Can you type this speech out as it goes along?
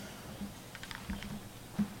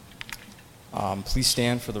Please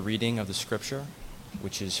stand for the reading of the scripture,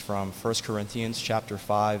 which is from 1 Corinthians chapter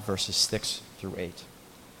 5, verses 6 through 8.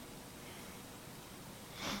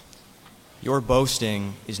 Your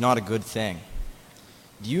boasting is not a good thing.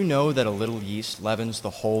 Do you know that a little yeast leavens the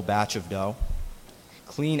whole batch of dough?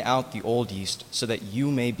 Clean out the old yeast so that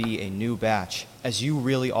you may be a new batch, as you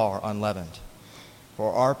really are unleavened.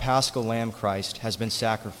 For our Paschal Lamb Christ has been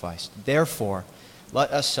sacrificed. Therefore,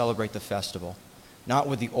 let us celebrate the festival, not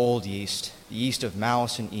with the old yeast, the yeast of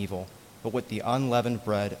malice and evil, but with the unleavened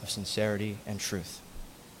bread of sincerity and truth.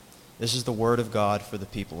 This is the word of God for the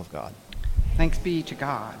people of God. Thanks be to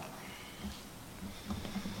God.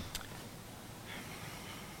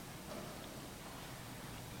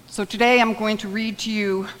 So today I'm going to read to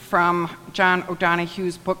you from John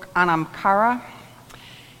O'Donohue's book, Anam Cara.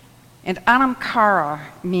 And Anam Cara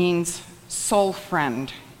means soul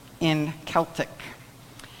friend in Celtic.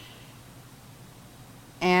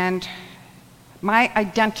 And my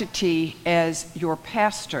identity as your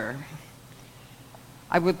pastor,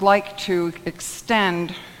 I would like to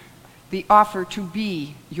extend the offer to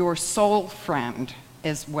be your soul friend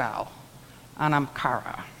as well, Anam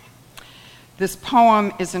Cara. This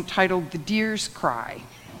poem is entitled The Deer's Cry.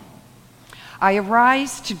 I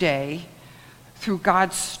arise today through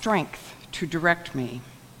God's strength to direct me,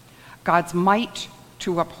 God's might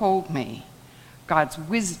to uphold me, God's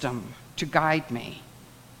wisdom to guide me,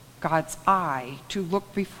 God's eye to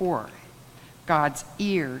look before, God's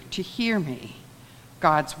ear to hear me,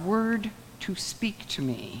 God's word to speak to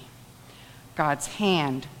me, God's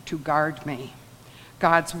hand to guard me,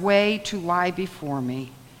 God's way to lie before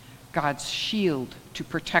me, God's shield to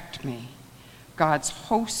protect me, God's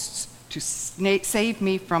hosts to save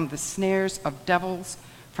me from the snares of devils,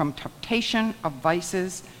 from temptation of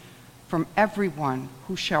vices, from everyone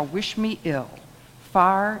who shall wish me ill,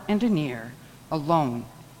 far and near, alone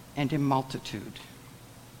and in multitude.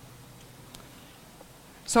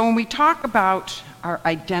 So when we talk about our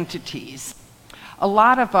identities, a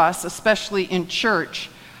lot of us, especially in church,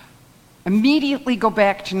 immediately go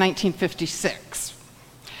back to 1956.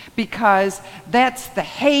 Because that's the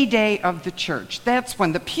heyday of the church. That's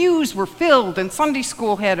when the pews were filled and Sunday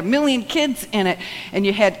school had 1 million kids in it, and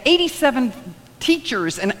you had 87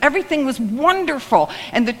 teachers, and everything was wonderful,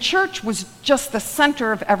 and the church was just the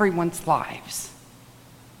center of everyone's lives.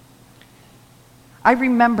 I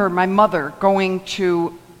remember my mother going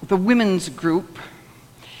to the women's group,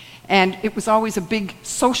 and it was always a big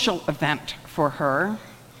social event for her.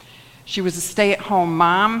 She was a stay-at-home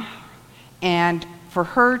mom, and for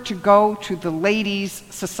her to go to the ladies'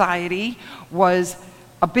 society was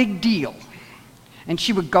a big deal. And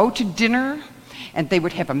she would go to dinner, and they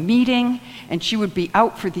would have a meeting, and she would be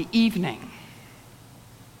out for the evening.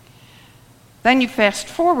 Then you fast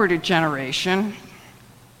forward a generation,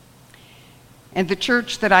 and the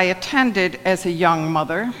church that I attended as a young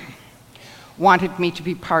mother wanted me to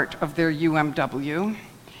be part of their UMW.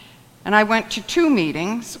 And I went to 2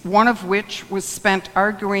 meetings, one of which was spent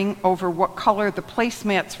arguing over what color the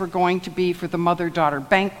placemats were going to be for the mother-daughter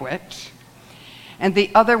banquet, and the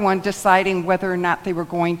other one deciding whether or not they were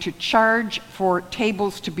going to charge for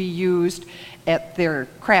tables to be used at their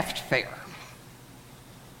craft fair.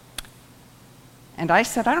 And I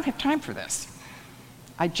said, I don't have time for this.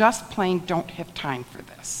 I just plain don't have time for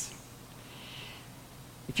this.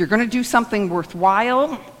 If you're going to do something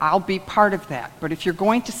worthwhile, I'll be part of that. But if you're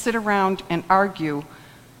going to sit around and argue,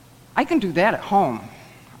 I can do that at home.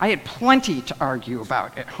 I had plenty to argue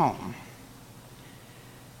about at home.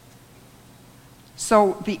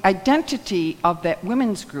 So the identity of that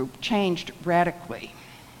women's group changed radically.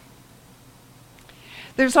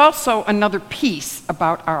 There's also another piece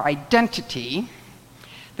about our identity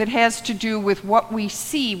that has to do with what we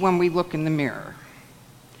see when we look in the mirror.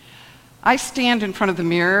 I stand in front of the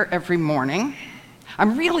mirror every morning.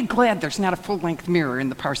 I'm really glad there's not a full-length mirror in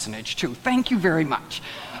the parsonage, too. Thank you very much.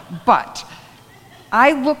 But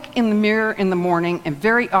I look in the mirror in the morning and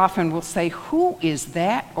very often will say, who is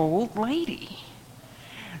that old lady?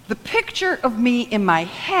 The picture of me in my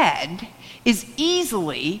head is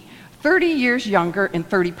easily 30 years younger and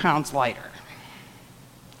 30 pounds lighter.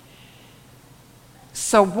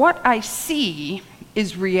 So what I see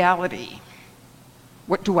is reality.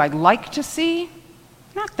 What do I like to see?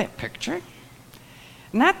 Not that picture.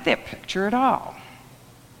 Not that picture at all.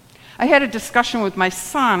 I had a discussion with my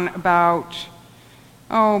son about,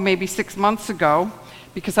 maybe 6 months ago,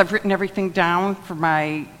 because I've written everything down for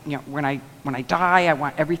my, when I die, I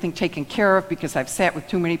want everything taken care of, because I've sat with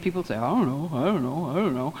too many people say, I don't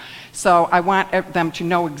know. So I want them to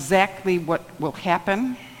know exactly what will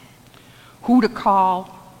happen, who to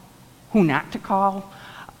call, who not to call.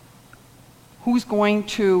 who's going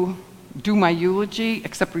to do my eulogy,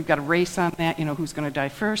 except we've got a race on that, who's going to die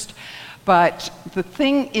first. But the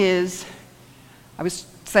thing is, I was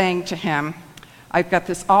saying to him, I've got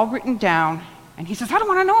this all written down, and he says, I don't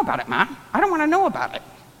want to know about it, Mom. I don't want to know about it.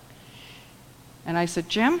 And I said,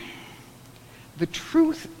 Jim, the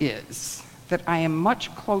truth is that I am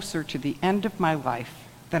much closer to the end of my life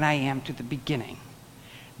than I am to the beginning.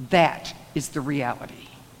 That is the reality.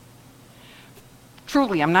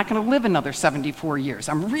 Truly, I'm not going to live another 74 years.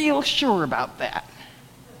 I'm real sure about that.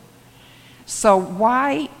 So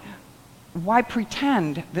why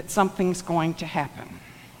pretend that something's going to happen?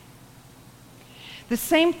 The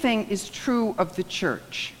same thing is true of the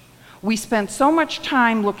church. We spend so much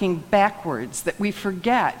time looking backwards that we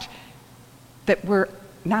forget that we're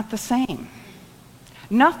not the same.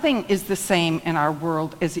 Nothing is the same in our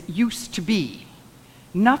world as it used to be.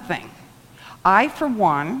 Nothing. I, for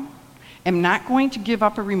one, am not going to give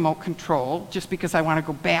up a remote control just because I want to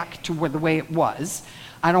go back to the way it was.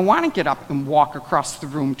 I don't want to get up and walk across the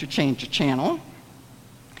room to change a channel.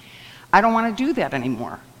 I don't want to do that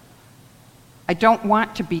anymore. I don't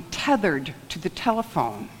want to be tethered to the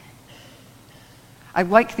telephone. I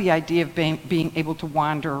like the idea of being able to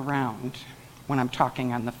wander around when I'm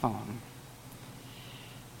talking on the phone.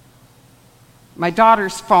 My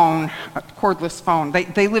daughter's phone, a cordless phone,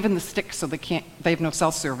 they live in the sticks, so they have no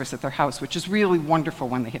cell service at their house, which is really wonderful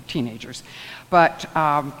when they have teenagers. But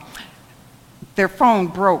their phone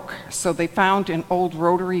broke, so they found an old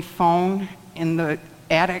rotary phone in the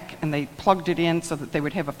attic, and they plugged it in so that they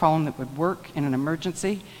would have a phone that would work in an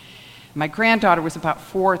emergency. My granddaughter was about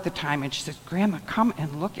 4 at the time, and she said, Grandma, come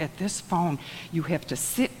and look at this phone. You have to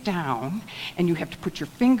sit down, and you have to put your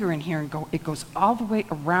finger in here and go, it goes all the way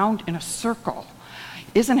around in a circle.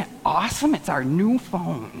 Isn't it awesome? It's our new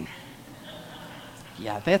phone.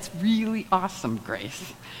 Yeah, that's really awesome,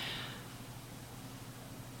 Grace.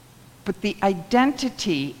 But the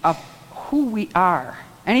identity of who we are.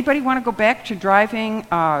 Anybody want to go back to driving,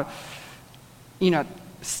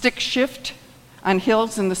 stick shift on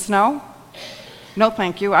hills in the snow? No,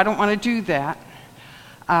 thank you. I don't want to do that.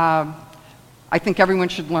 I think everyone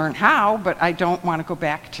should learn how, but I don't want to go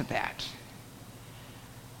back to that.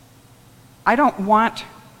 I don't want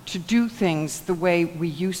to do things the way we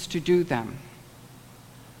used to do them.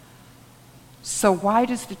 So why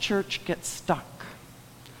does the church get stuck?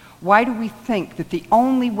 Why do we think that the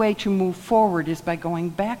only way to move forward is by going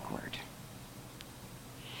backward?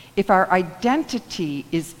 If our identity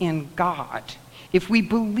is in God, if we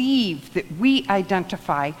believe that we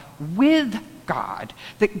identify with God,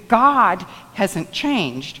 that God hasn't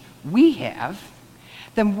changed, we have,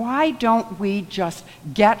 then why don't we just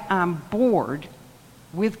get on board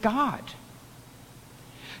with God?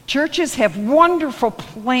 Churches have wonderful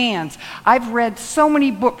plans. I've read so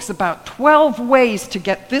many books about 12 ways to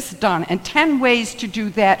get this done, and 10 ways to do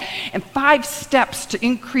that, and 5 steps to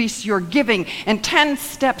increase your giving, and 10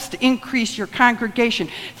 steps to increase your congregation,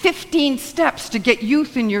 15 steps to get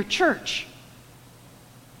youth in your church.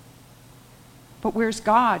 But where's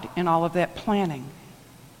God in all of that planning?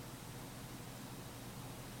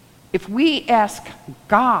 If we ask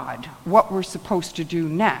God what we're supposed to do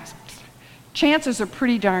next, chances are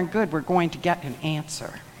pretty darn good we're going to get an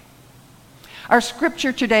answer. Our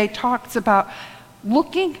scripture today talks about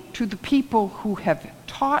looking to the people who have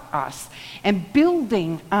taught us and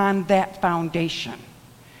building on that foundation.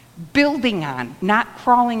 Building on, not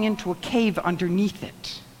crawling into a cave underneath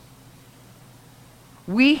it.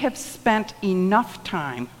 We have spent enough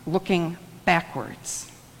time looking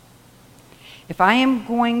backwards. If I am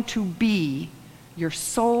going to be your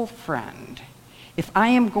soul friend, if I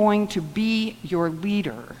am going to be your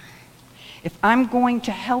leader, if I'm going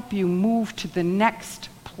to help you move to the next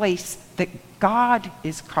place that God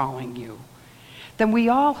is calling you, then we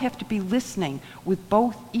all have to be listening with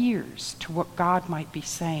both ears to what God might be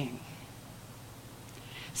saying.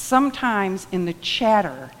 Sometimes in the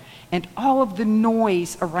chatter and all of the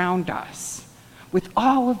noise around us, with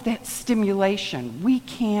all of that stimulation, we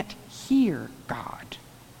can't hear God.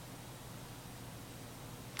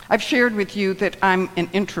 I've shared with you that I'm an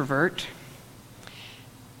introvert.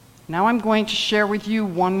 Now I'm going to share with you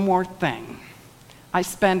one more thing. I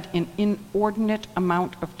spend an inordinate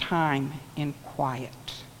amount of time in quiet.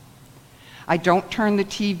 I don't turn the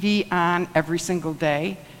TV on every single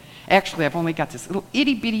day. Actually, I've only got this little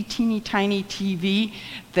itty-bitty, teeny-tiny TV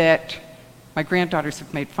that my granddaughters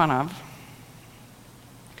have made fun of.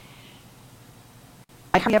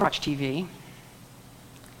 I hardly ever watch TV.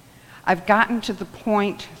 I've gotten to the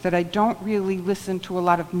point that I don't really listen to a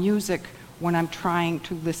lot of music when I'm trying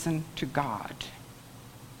to listen to God.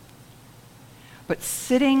 But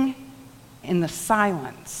sitting in the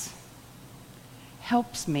silence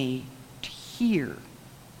helps me to hear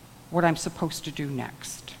what I'm supposed to do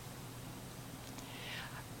next.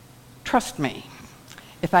 Trust me,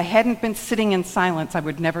 if I hadn't been sitting in silence, I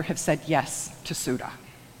would never have said yes to Sudha.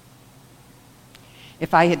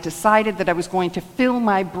 If I had decided that I was going to fill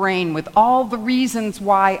my brain with all the reasons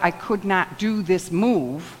why I could not do this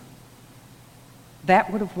move,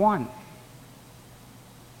 that would have won.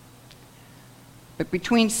 But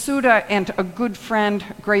between Sudha and a good friend,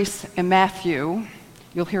 Grace and Matthew,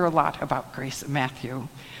 you'll hear a lot about Grace and Matthew.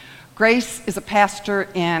 Grace is a pastor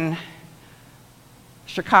in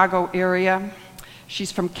Chicago area.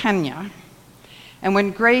 She's from Kenya. And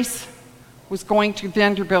when Grace was going to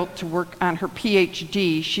Vanderbilt to work on her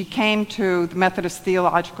PhD, she came to the Methodist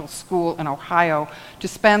Theological School in Ohio to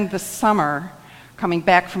spend the summer coming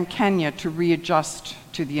back from Kenya to readjust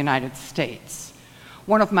to the United States.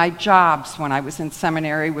 One of my jobs when I was in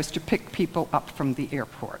seminary was to pick people up from the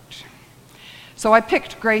airport. So I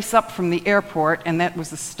picked Grace up from the airport, and that was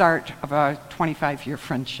the start of a 25-year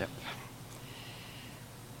friendship.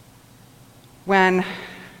 When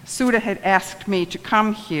Sudha had asked me to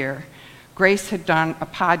come here, Grace had done a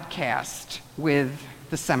podcast with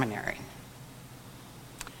the seminary.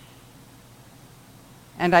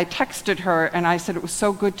 And I texted her and I said, it was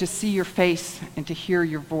so good to see your face and to hear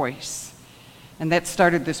your voice. And that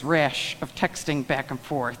started this rash of texting back and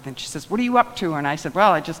forth. And she says, what are you up to? And I said,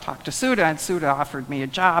 well, I just talked to Sudha, and Sudha offered me a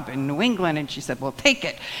job in New England. And she said, well, take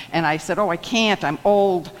it. And I said, oh, I can't. I'm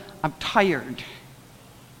old. I'm tired.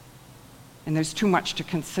 And there's too much to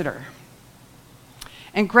consider.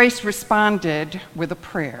 And Grace responded with a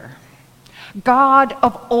prayer. God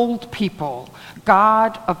of old people,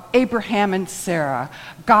 God of Abraham and Sarah,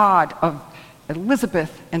 God of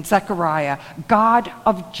Elizabeth and Zechariah, God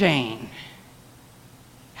of Jane,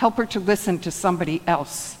 help her to listen to somebody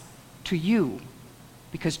else, to you,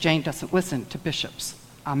 because Jane doesn't listen to bishops.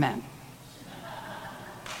 Amen.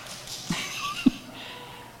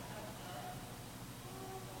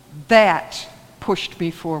 That pushed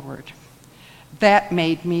me forward. That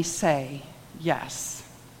made me say yes.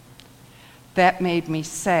 That made me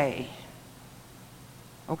say,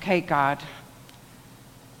 okay, God,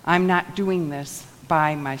 I'm not doing this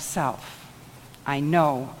by myself. I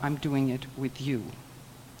know I'm doing it with you.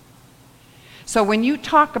 So when you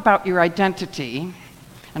talk about your identity,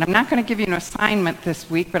 and I'm not going to give you an assignment this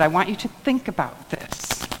week, but I want you to think about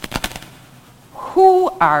this. Who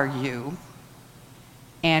are you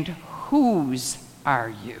and whose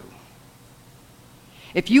are you?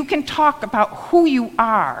 If you can talk about who you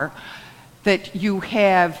are, that you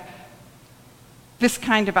have this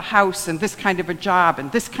kind of a house and this kind of a job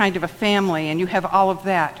and this kind of a family and you have all of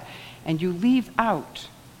that, and you leave out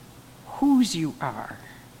whose you are,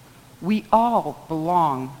 we all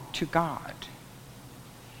belong to God.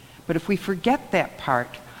 But if we forget that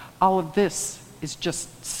part, all of this is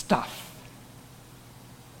just stuff.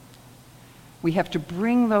 We have to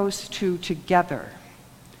bring those two together,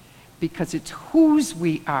 because it's whose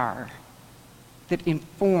we are that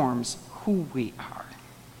informs who we are.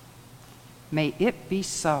 May it be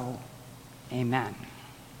so. Amen.